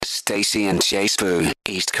Stacey and J Sbu,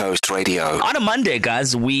 East Coast Radio. On a Monday,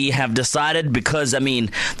 guys, we have decided, because,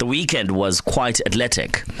 the weekend was quite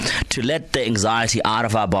athletic, to let the anxiety out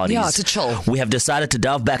of our bodies. Yeah, to chill. We have decided to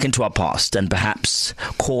delve back into our past and perhaps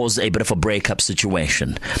cause a bit of a breakup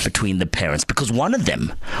situation between the parents, because one of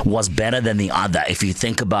them was better than the other, if you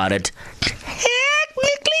think about it.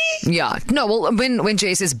 Yeah. No, well, when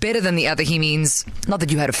Jay says better than the other, he means not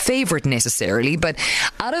that you had a favorite necessarily, but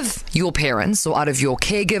out of your parents or out of your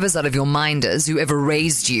caregivers, out of your minders, whoever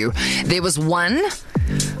raised you, there was one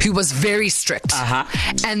who was very strict.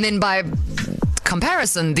 And then by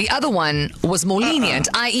comparison, the other one was more lenient,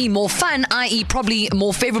 i.e. more fun, i.e. probably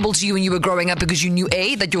more favorable to you when you were growing up, because you knew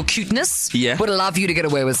that your cuteness would allow you to get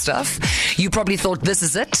away with stuff. You probably thought, this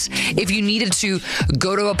is it. If you needed to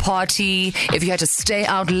go to a party, if you had to stay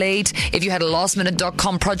out late, if you had a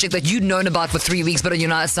lastminute.com project that you'd known about for 3 weeks but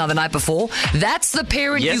it's now the night before, that's the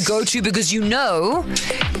parent you go to, because you know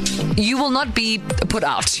you will not be put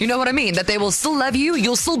out. You know what I mean? That they will still love you.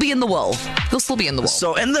 You'll still be in the world. You'll still be in the world.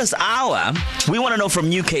 So in this hour, we want to know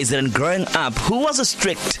from you, KZN, growing up, who was a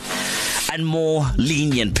strict and more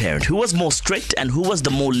lenient parent? Who was more strict and who was the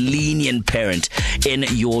more lenient parent in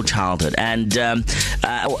your childhood? And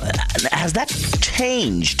has that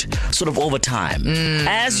changed sort of over time?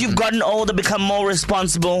 As you've gotten older, become more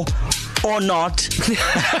responsible, or not?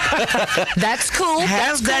 That's cool.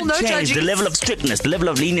 Has that changed? The level of strictness, the level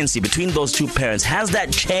of leniency between those two parents, has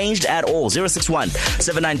that changed at all?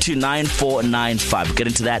 061-792-9495. We'll get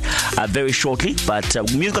into that very shortly. But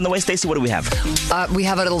music on the way. Stacey, what do we have? We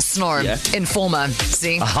have a little snore. Yeah. Inform us.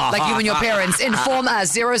 See? Like you and your parents. Inform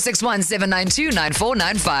us.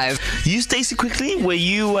 061-792-9495. You, Stacey, quickly, were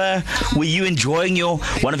you enjoying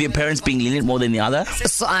one of your parents being lenient more than the other?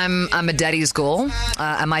 So I'm a daddy's girl.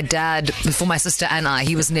 And my dad, before my sister and I,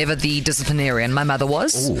 he was never the disciplinarian. My mother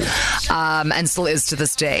was. And still is to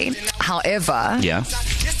this day. However,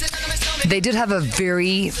 they did have a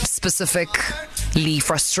very specifically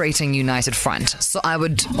frustrating united front. So I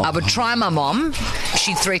would try my mom.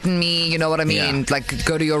 She'd threaten me, you know what I mean? Like,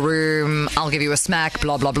 go to your room, I'll give you a smack,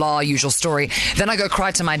 blah, blah, blah, usual story. Then I go cry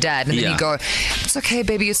to my dad, and then he'd go, it's okay,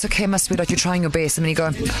 baby, it's okay, my sweetheart, you're trying your best. And then he'd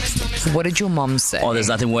go, what did your mom say? Oh, there's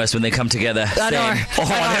nothing worse when they come together. I know.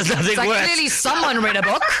 There's nothing worse. Clearly someone read a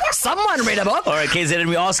book. Someone read a book. All right, KZN,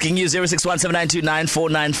 we're asking you,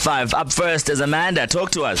 061-792-9495. Up first is Amanda.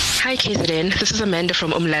 Talk to us. Hi, KZN. This is Amanda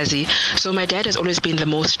from Umlazi. So my dad has always been the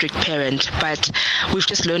most strict parent, but we've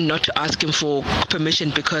just learned not to ask him for permission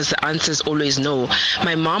because the answer is always no.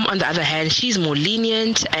 My mom, on the other hand, she's more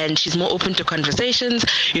lenient and she's more open to conversations,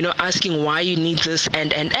 asking why you need this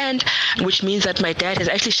and, which means that my dad has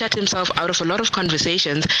actually shut himself out of a lot of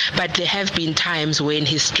conversations, but there have been times when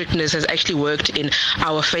his strictness has actually worked in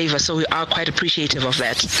our favor, so we are quite appreciative of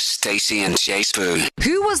that. Stacey and J Sbu.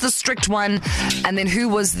 Who was the strict one, and then who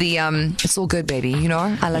was the it's all good, baby,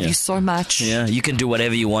 I love you so much. Yeah, you can do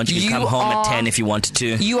whatever you want. You can come home at 10 if you wanted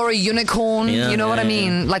to. You are a unicorn, you know what I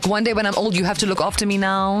mean? Like, one day when I'm old, you have to look after me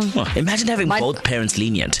now. Well, imagine having both parents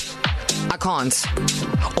lenient. I can't.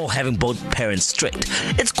 Or having both parents strict.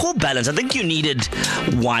 It's called balance. I think you needed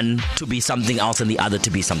one to be something else and the other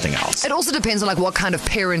to be something else. It also depends on what kind of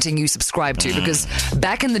parenting you subscribe to, because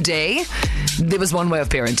back in the day, there was one way of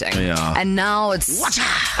parenting. Yeah. And now it's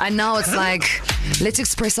like, let's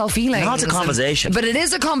express our feelings. Now it's a conversation. But it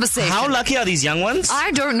is a conversation. How lucky are these young ones?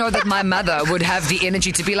 I don't know that my mother would have the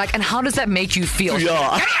energy to be like, and how does that make you feel?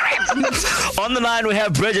 Yeah. On the line we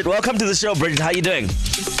have Bridget. Welcome to the show, Bridget. How you doing?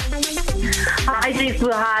 Hi, J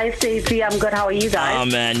Sbu. Hi, Stacey. I'm good. How are you guys? Oh,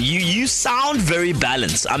 man. You sound very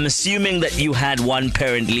balanced. I'm assuming that you had one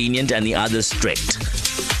parent lenient and the other strict.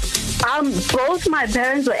 Both my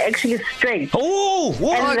parents were actually strict. Oh,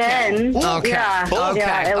 and then, okay.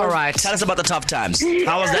 All right. Tell us about the tough times.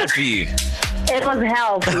 How was that for you? It was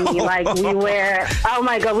hell for me. We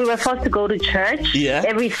were forced to go to church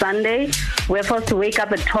every Sunday. We were supposed to wake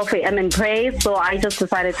up at 12 a.m. and pray. So I just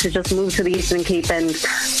decided to just move to the Eastern Cape, and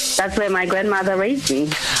that's where my grandmother raised me.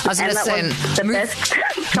 I was going to say, the best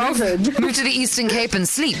childhood. Move to the Eastern Cape and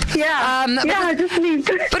sleep. Just sleep.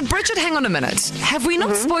 But Bridget, hang on a minute. Have we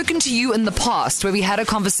not spoken to you in the past where we had a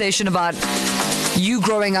conversation about you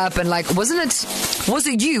growing up and was it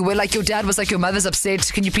you where your dad was your mother's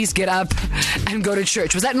upset, can you please get up and go to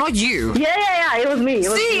church? Was that not you? Yeah, it was me.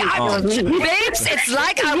 Babes, it's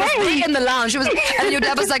like I was there in the lounge. And then your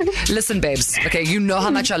dad was like, listen, babes, okay, you know how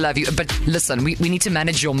much I love you, but listen, we need to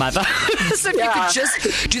manage your mother. So if you could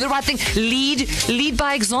just do the right thing, lead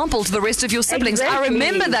by example to the rest of your siblings. Exactly. I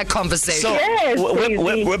remember that conversation. So,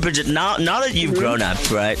 Bridget, now that you've grown up,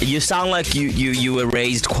 right, you sound like you were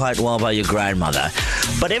raised quite well by your grandmother.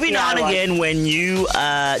 But every now and again, when you you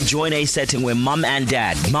join a setting where mom and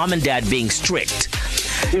dad being strict,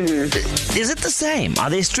 is it the same? Are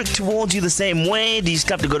they strict towards you the same way? Do you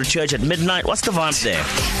still have to go to church at midnight? What's the vibe there?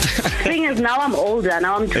 Thing is, now I'm older.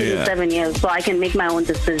 Now I'm 27 years, so I can make my own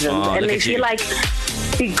decisions. And they feel like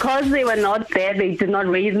because they were not there, they did not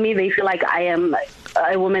raise me, they feel like I am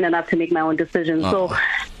a woman enough to make my own decisions. So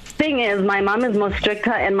thing is, my mom is more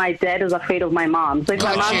stricter and my dad is afraid of my mom. So if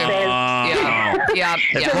my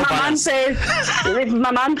mom says, if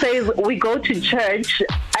my mom says we go to church,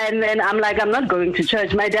 and then I'm like, I'm not going to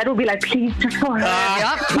church, my dad will be like, please, just for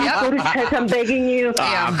her. Please go to church, I'm begging you. So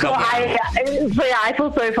I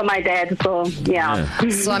feel sorry for my dad. So,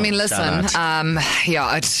 So, I mean, listen,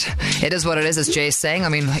 it is what it is, as Jay's saying. I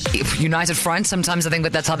mean, United Front, sometimes I think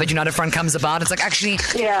that's how the United Front comes about. It's like, actually,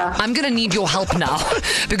 I'm going to need your help now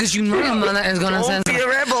because you know your mother is going to send be a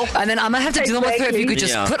rebel. And then I'm going to have to deal with her if you could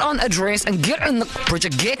just put on a dress and get in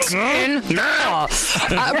Bridget, get in now.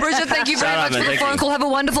 Bridget, thank you very much for the phone call. Have a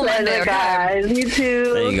wonderful Monday, guys. You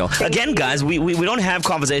too. There you go. Again, guys, we don't have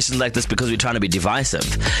conversations like this because we're trying to be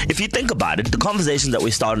divisive. If you think about it, the conversations that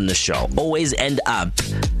we start in the show always end up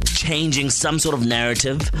changing some sort of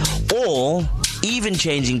narrative or even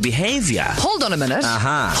changing behavior. Hold on a minute.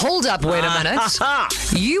 Hold up, wait a minute.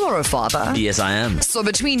 You are a father. Yes, I am. So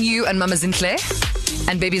between you and Mama Zinhle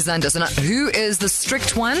and baby Zanda, so who is the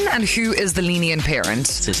strict one and who is the lenient parent?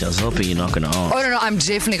 Sis, I was hoping you're not going to ask. Oh, no, I'm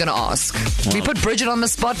definitely going to ask. Well, we put Bridget on the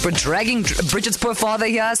spot. We're dragging Bridget's poor father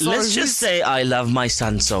here. So let's just say I love my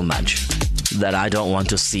son so much that I don't want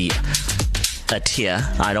to see a tear.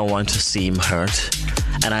 I don't want to see him hurt.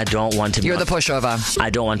 And I don't want him... You're the pushover.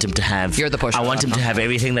 I don't want him to have... You're the pushover. I want him to have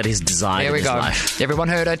everything that he's desired in his life. Everyone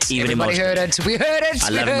heard it. Even Everybody heard it. We heard it. I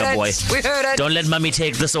love him, my boy. We heard it. Don't let mummy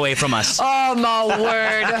take this away from us. Oh, my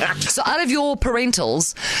word. So out of your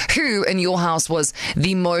parentals, who in your house was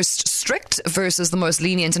the most strict versus the most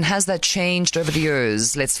lenient? And has that changed over the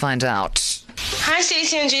years? Let's find out. Hi,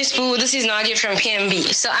 Stacey and J Sbu. This is Nadia from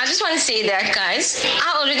PMB. So I just want to say that, guys,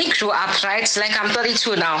 I already grew up, right? Like, I'm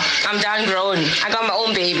 32 now. I'm done grown. I got my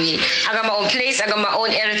own baby. I got my own place. I got my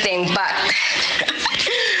own everything. But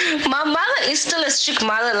my mother is still a strict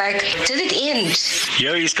mother. Like, did it end?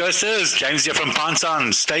 Yo, East Coasters. James here from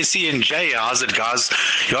Pantan. Stacey and Jay, how's it, guys?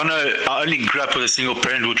 Y'all know I only grew up with a single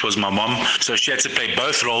parent, which was my mom. So she had to play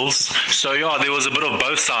both roles. So, there was a bit of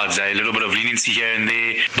both sides, a little bit of leniency here and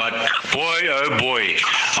there. But, boy, oh boy,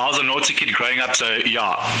 I was a naughty kid growing up, so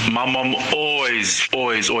my mom always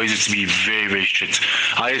used to be very, very strict.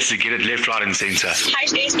 I used to get it left, right, and center. Hi,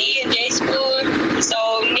 Stacey and J Sbu.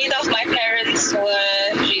 So neither of my parents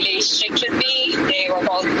were really strict with me. They were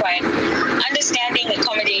both quite understanding,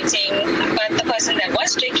 accommodating, but the person that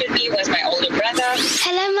was strict with me was my older brother.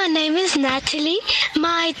 Hello, my name is Natalie.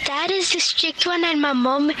 My dad is the strict one and my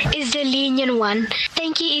mom is the lenient one.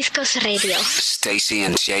 Thank you, East Coast Radio. Stacey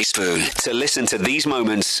and J Sbu. To listen to these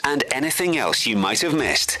moments and anything else you might have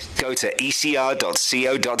missed, go to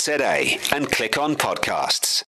ecr.co.za and click on podcasts.